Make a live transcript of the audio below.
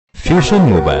Fusion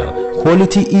Mobile,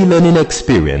 quality e-learning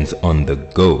experience on the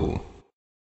go.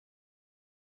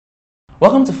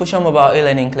 Welcome to Fusion Mobile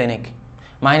e-learning clinic.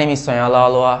 My name is Sonia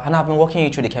Laloa and I've been walking you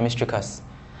through the chemistry course.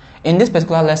 In this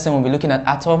particular lesson, we'll be looking at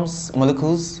atoms,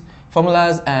 molecules,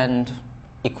 formulas, and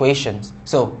equations.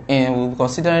 So we'll be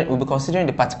considering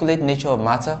the particulate nature of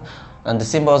matter and the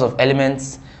symbols of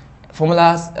elements,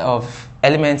 formulas of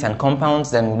elements and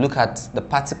compounds. Then we'll look at the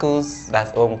particles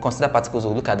or we'll consider particles.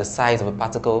 We'll look at the size of a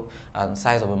particle and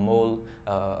size of a mole,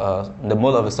 the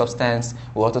mole of a substance.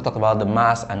 We'll also talk about the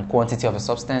mass and quantity of a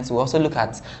substance. We'll also look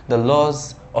at the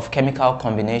laws of chemical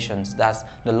combinations. That's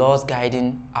the laws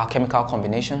guiding our chemical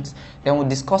combinations. Then we'll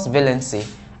discuss valency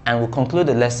and we'll conclude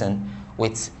the lesson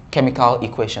with chemical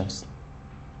equations.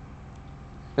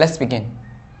 Let's begin.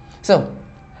 So,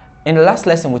 in the last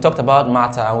lesson, we talked about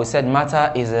matter, and we said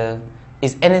matter is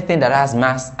anything that has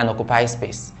mass and occupies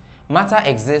space. Matter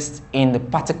exists in the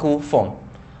particle form.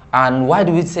 And why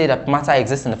do we say that matter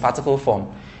exists in the particle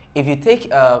form? If you take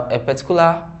a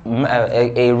particular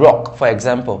a rock, for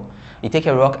example, you take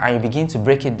a rock and you begin to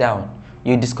break it down,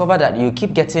 you discover that you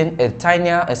keep getting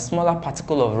a smaller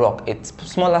particle of rock, a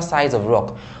smaller size of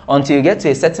rock, until you get to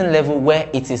a certain level where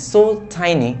it is so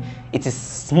tiny, it is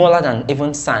smaller than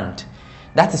even sand.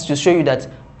 That is to show you that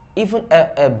even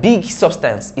a big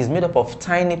substance is made up of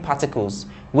tiny particles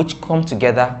which come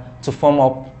together to form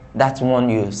up that one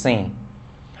you're seeing.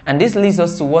 And this leads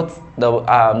us to what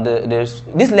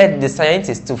this led the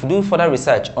scientists to do further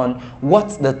research on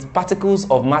what the particles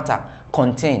of matter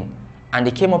contain, and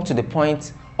they came up to the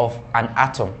point of an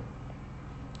atom.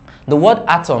 The word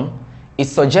atom, it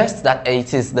suggests that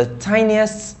it is the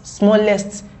tiniest,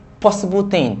 smallest possible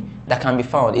thing that can be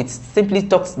found. It simply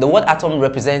talks, the word atom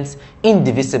represents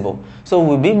indivisible. So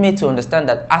we've been made to understand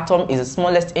that atom is the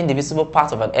smallest indivisible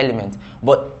part of an element.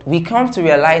 But we come to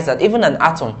realize that even an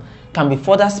atom can be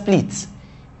further split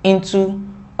into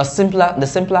the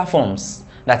simpler forms.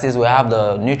 That is, we have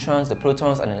the neutrons, the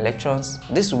protons, and electrons.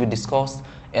 This will be discussed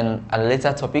in a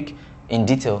later topic in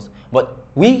details. But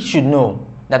we should know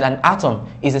that an atom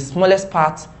is the smallest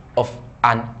part of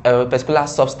a particular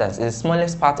substance. It's the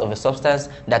smallest part of a substance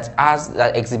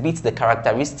that exhibits the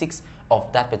characteristics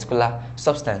of that particular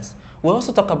substance. We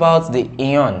also talk about the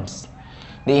ions.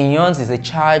 The ions is a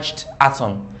charged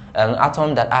atom, an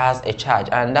atom that has a charge,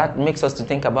 and that makes us to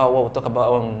think about what we'll talk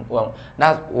about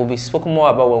that will be spoken more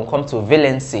about when we come to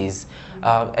valencies.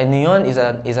 An ion is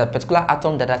a particular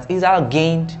atom that has either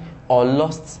gained or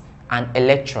lost an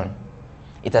electron.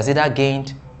 It has either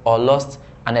gained or lost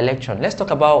an electron. Let's talk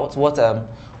about what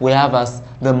we have as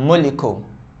the molecule.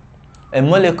 A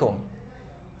molecule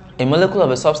of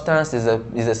a substance is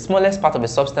the smallest part of a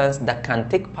substance that can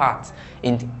take part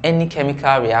in any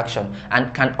chemical reaction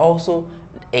and can also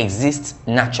exist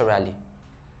naturally.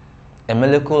 A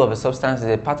molecule of a substance is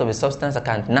a part of a substance that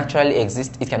can naturally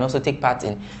exist. It can also take part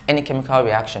in any chemical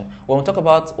reaction. When we talk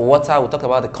about water, we talk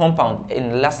about the compound. In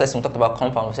the last lesson, we talked about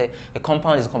compound. We say a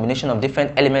compound is a combination of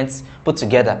different elements put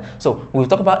together. So we'll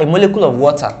talk about a molecule of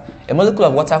water. A molecule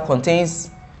of water contains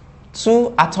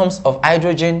 2 atoms of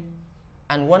hydrogen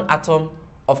and 1 atom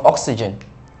of oxygen.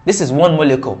 This is one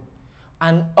molecule.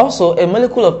 And also, a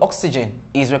molecule of oxygen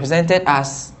is represented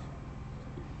as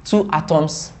 2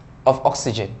 atoms of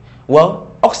oxygen.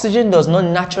 Well, oxygen does not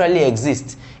naturally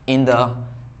exist in the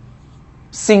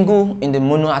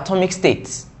monoatomic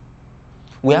state.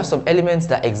 We have some elements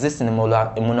that exist in the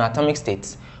monoatomic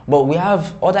state, but we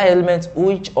have other elements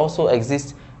which also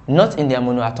exist not in their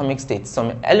monoatomic state.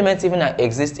 Some elements even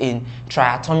exist in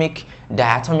triatomic,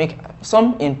 diatomic,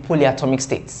 some in polyatomic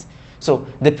states. So,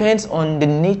 depends on the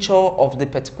nature of the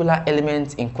particular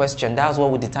element in question. That's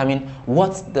what will determine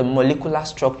what the molecular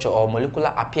structure or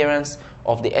molecular appearance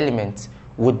of the element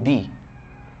would be.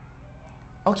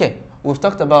 Okay, we've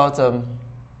talked about,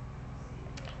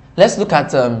 let's look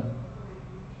at,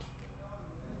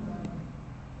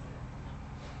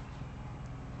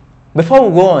 before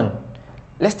we go on,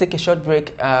 let's take a short break.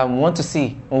 We want to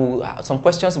see, some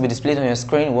questions will be displayed on your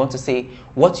screen. We want to see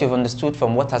what you've understood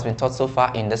from what has been taught so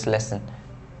far in this lesson.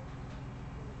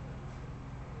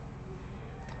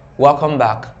 Welcome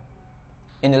back.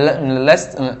 In the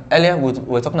lesson earlier, we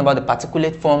were talking about the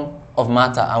particulate form of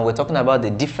matter, and we're talking about the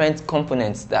different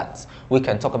components that we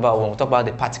can talk about when we talk about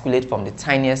the particulate form, the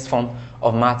tiniest form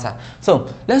of matter.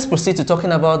 So let's proceed to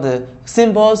talking about the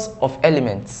symbols of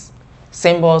elements.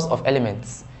 Symbols of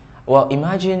elements. Well,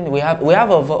 imagine we have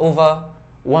over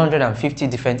 150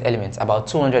 different elements, about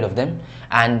 200 of them,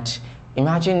 and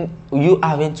imagine you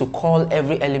having to call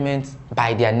every element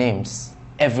by their names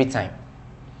every time.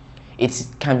 It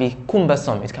can be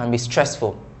cumbersome, it can be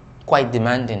stressful, quite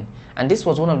demanding, And this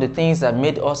was one of the things that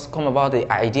made us come about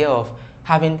the idea of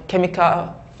having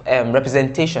chemical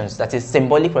representations, that is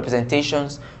symbolic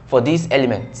representations for these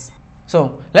elements.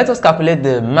 So let us calculate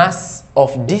the mass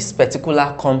of this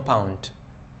particular compound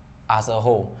as a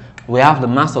whole. We have the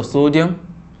mass of sodium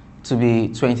to be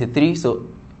 23, so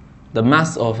the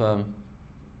mass of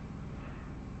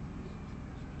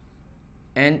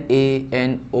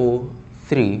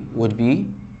NaNO3 would be,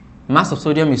 mass of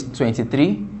sodium is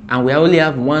 23, and we only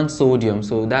have one sodium,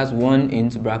 so that's 1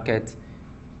 into bracket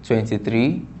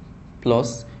 23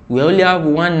 plus, we only have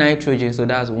one nitrogen, so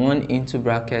that's 1 into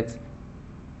bracket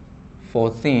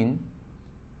 14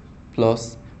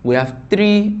 plus, we have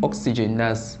 3 oxygen,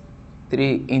 that's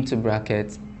 3 into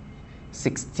bracket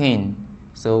 16.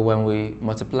 So when we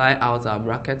multiply out our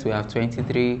brackets, we have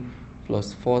 23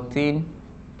 plus 14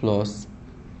 plus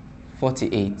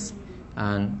 48.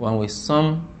 And when we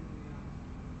sum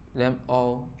them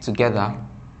all together,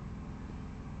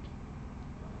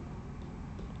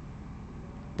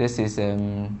 this is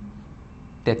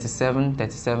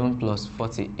 37 plus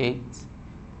 48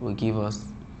 will give us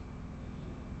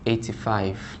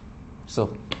 85.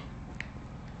 So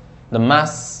the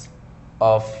mass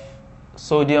of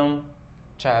sodium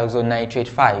triiodonitrate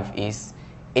 5 is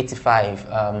 85.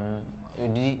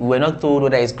 We're not told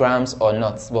whether it's grams or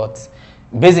not, but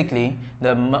basically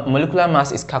the molecular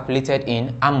mass is calculated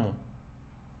in AMU.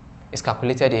 It's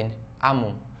calculated in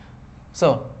AMU.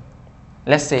 So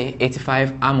let's say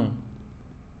 85 AMU.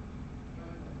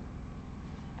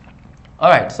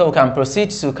 Alright, so we can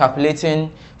proceed to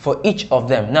calculating for each of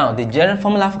them. Now, the general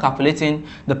formula for calculating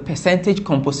the percentage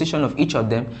composition of each of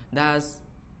them, that's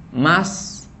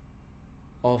mass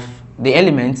of the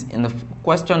element. In the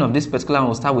question of this particular one,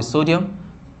 we'll start with sodium.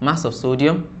 Mass of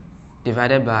sodium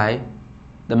divided by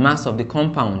the mass of the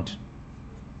compound.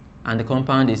 And the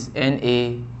compound is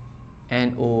NaNO3.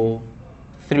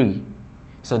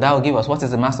 So that will give us, what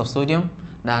is the mass of sodium?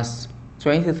 That's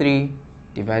 23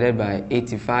 divided by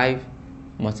 85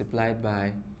 multiplied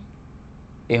by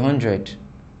 100.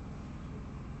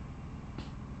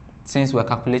 Since we're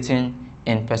calculating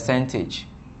in percentage,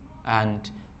 and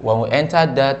when we enter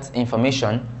that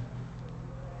information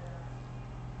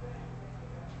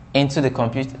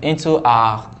into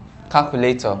our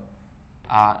calculator,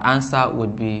 our answer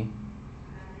would be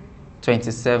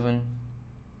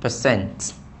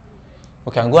 27%.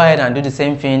 We can go ahead and do the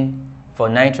same thing for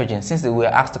nitrogen, since we were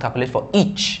asked to calculate for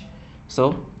each.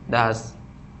 So that's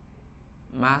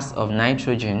mass of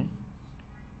nitrogen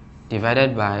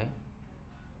divided by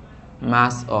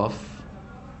mass of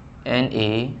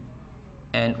NaNO3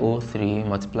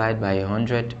 multiplied by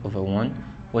 100 over 1,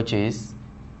 which is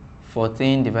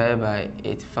 14 divided by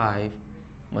 85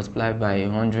 multiplied by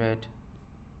 100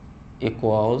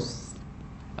 equals,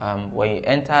 when you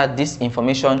enter this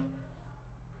information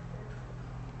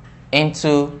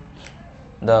into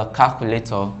the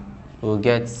calculator, we'll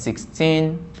get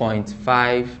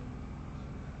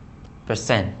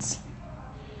 16.5%.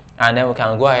 And then we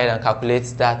can go ahead and calculate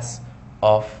that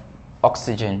of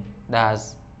oxygen.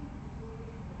 That's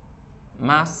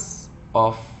mass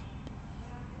of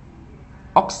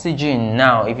oxygen.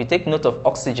 Now, if you take note of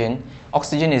oxygen,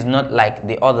 oxygen is not like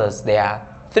the others. There are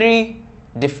 3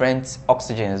 different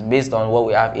oxygens based on what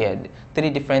we have here. 3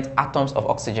 different atoms of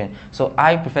oxygen. So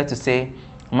I prefer to say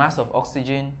mass of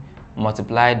oxygen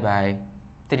multiplied by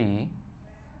 3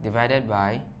 divided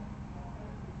by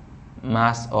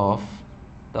mass of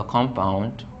the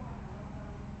compound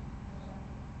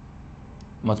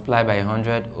multiplied by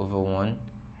 100 over 1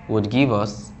 would give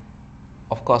us,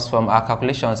 of course, from our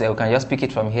calculations, we can just pick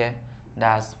it from here.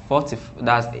 That's 40.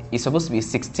 It's supposed to be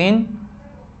 16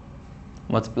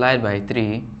 multiplied by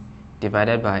 3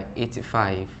 divided by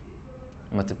 85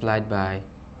 multiplied by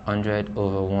 100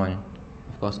 over 1.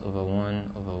 Of course, over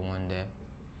 1 over 1 there.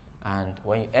 And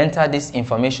when you enter this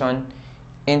information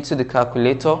into the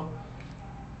calculator,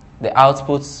 the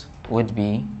output would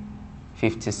be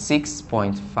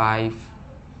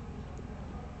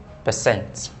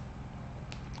 56.5%.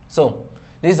 So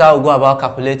this is how we go about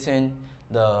calculating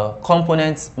the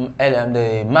components,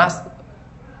 the mass,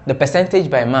 the percentage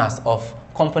by mass of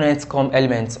components,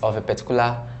 elements of a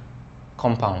particular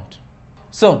compound.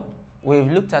 So we've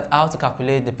looked at how to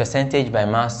calculate the percentage by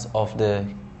mass of the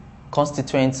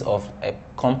constituents of a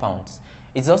compound.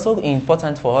 It's also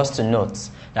important for us to note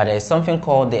that there is something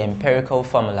called the empirical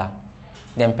formula.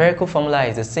 The empirical formula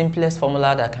is the simplest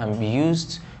formula that can be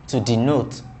used to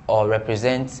denote or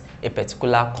represent a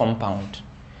particular compound.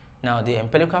 Now, the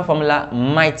empirical formula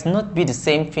might not be the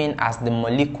same thing as the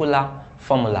molecular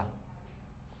formula.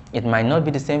 It might not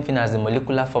be the same thing as the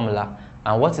molecular formula.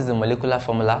 And what is the molecular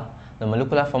formula? the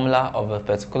molecular formula of a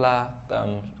particular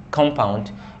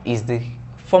compound is the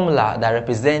formula that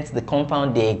represents the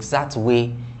compound the exact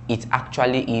way it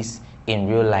actually is in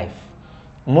real life.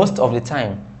 Most of the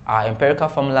time, our empirical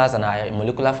formulas and our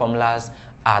molecular formulas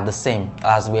are the same.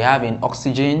 As we have in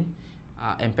oxygen,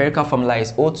 our empirical formula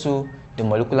is O2, the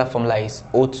molecular formula is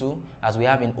O2. As we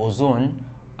have in ozone,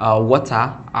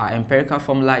 water, our empirical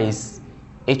formula is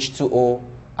H2O,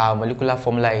 our molecular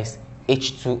formula is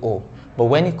H2O. But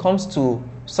when it comes to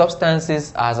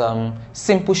substances as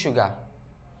simple sugar,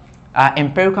 our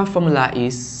empirical formula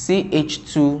is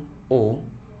CH2O,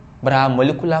 but our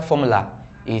molecular formula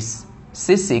is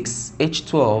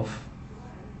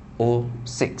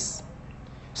C6H12O6.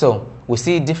 So we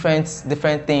see different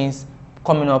things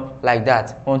coming up like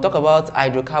that. When we talk about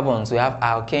hydrocarbons, we have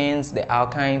alkanes, the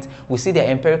alkynes. We see their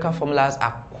empirical formulas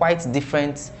are quite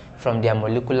different from their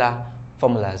molecular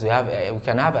formulas. We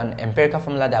can have an empirical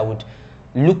formula that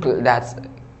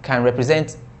can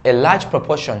represent a large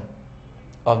proportion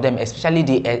of them, especially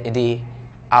the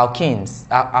alkanes.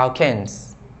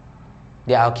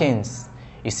 The alkanes,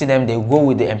 you see them, they go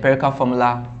with the empirical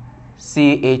formula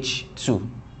CH2.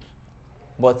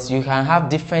 But you can have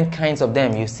different kinds of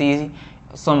them. You see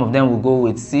some of them will go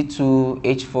with C2,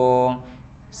 H4,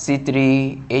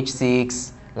 C3,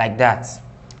 H6, like that.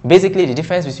 Basically, the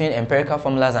difference between empirical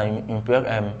formulas and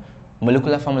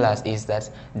molecular formulas is that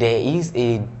there is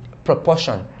a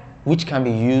proportion which can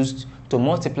be used to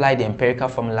multiply the empirical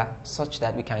formula such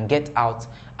that we can get out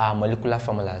our molecular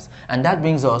formulas. And that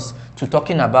brings us to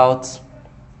talking about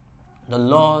the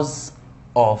laws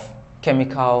of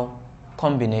chemical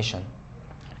combination.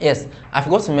 Yes, I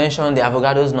forgot to mention the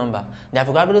Avogadro's number. The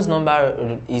Avogadro's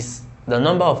number is the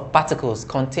number of particles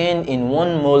contained in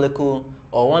one molecule,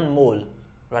 or one mole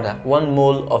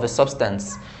of a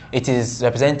substance. It is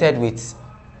represented with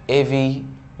AV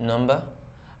number,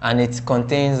 and it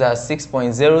contains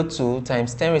 6.02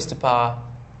 times 10 raised to power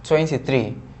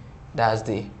 23. That's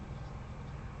the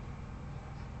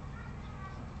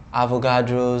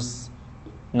Avogadro's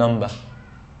number.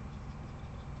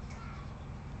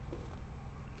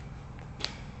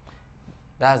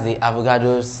 That's the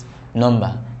Avogadro's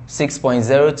number.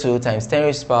 6.02 times 10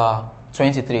 raised to power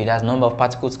 23. That's the number of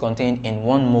particles contained in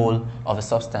one mole of a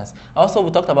substance. Also, we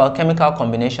talked about chemical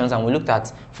combinations, and we looked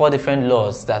at 4 different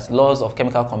laws. That's laws of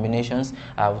chemical combinations.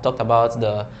 We talked about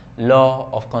the law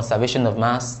of conservation of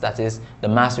mass. That is, the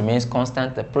mass remains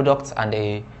constant. The product and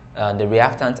the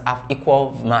reactant have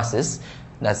equal masses.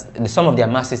 That's the sum of their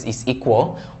masses is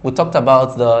equal. We talked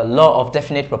about the law of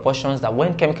definite proportions, that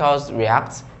when chemicals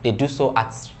react, they do so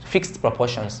at fixed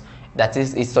proportions. That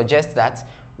is, it suggests that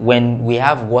when we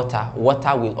have water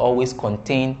will always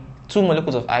contain 2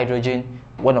 molecules of hydrogen,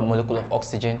 1 molecule of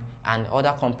oxygen, and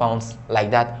other compounds like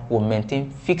that will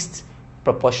maintain fixed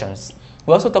proportions.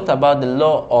 We also talked about the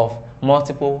law of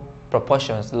multiple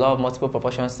proportions. The law of multiple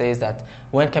proportions says that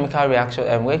when chemical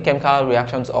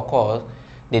reactions occur,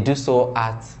 they do so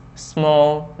at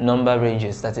small number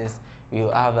ranges. That is,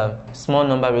 you have small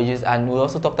number ranges. And we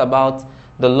also talked about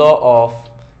the law of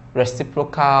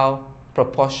reciprocal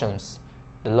proportions.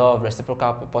 The law of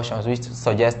reciprocal proportions, which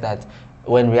suggests that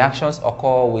when reactions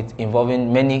occur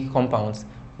involving many compounds,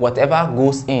 whatever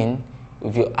goes in,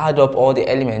 if you add up all the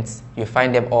elements, you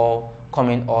find them all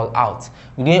coming all out.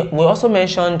 We also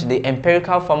mentioned the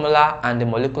empirical formula and the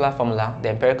molecular formula. The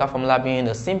empirical formula being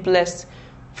the simplest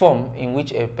form in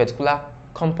which a particular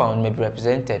compound may be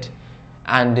represented,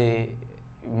 and the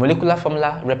molecular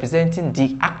formula representing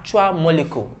the actual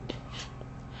molecule.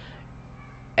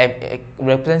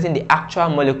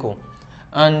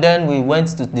 And then we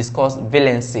went to discuss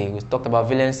valency. We talked about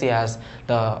valency as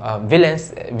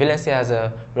valency as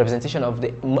a representation of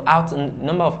the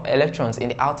number of electrons in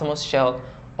the outermost shell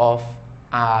of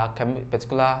a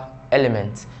particular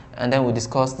element. And then we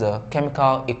discussed the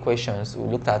chemical equations. We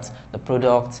looked at the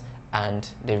product and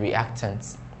the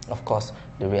reactants. Of course,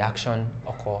 the reaction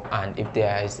occur, and if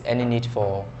there is any need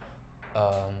for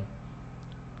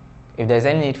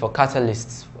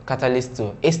catalysts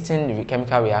to hasten the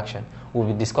chemical reaction, we'll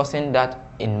be discussing that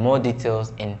in more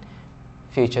details in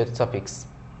future topics.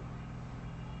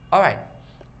 Alright,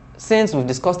 since we've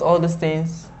discussed all these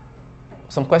things,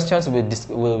 some questions will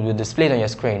be displayed on your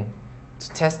screen. To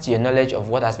test your knowledge of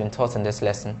what has been taught in this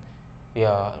lesson, you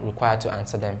are required to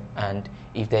answer them. And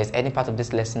if there's any part of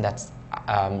this lesson that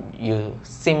you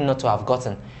seem not to have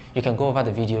gotten, you can go over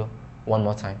the video one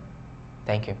more time.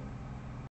 Thank you.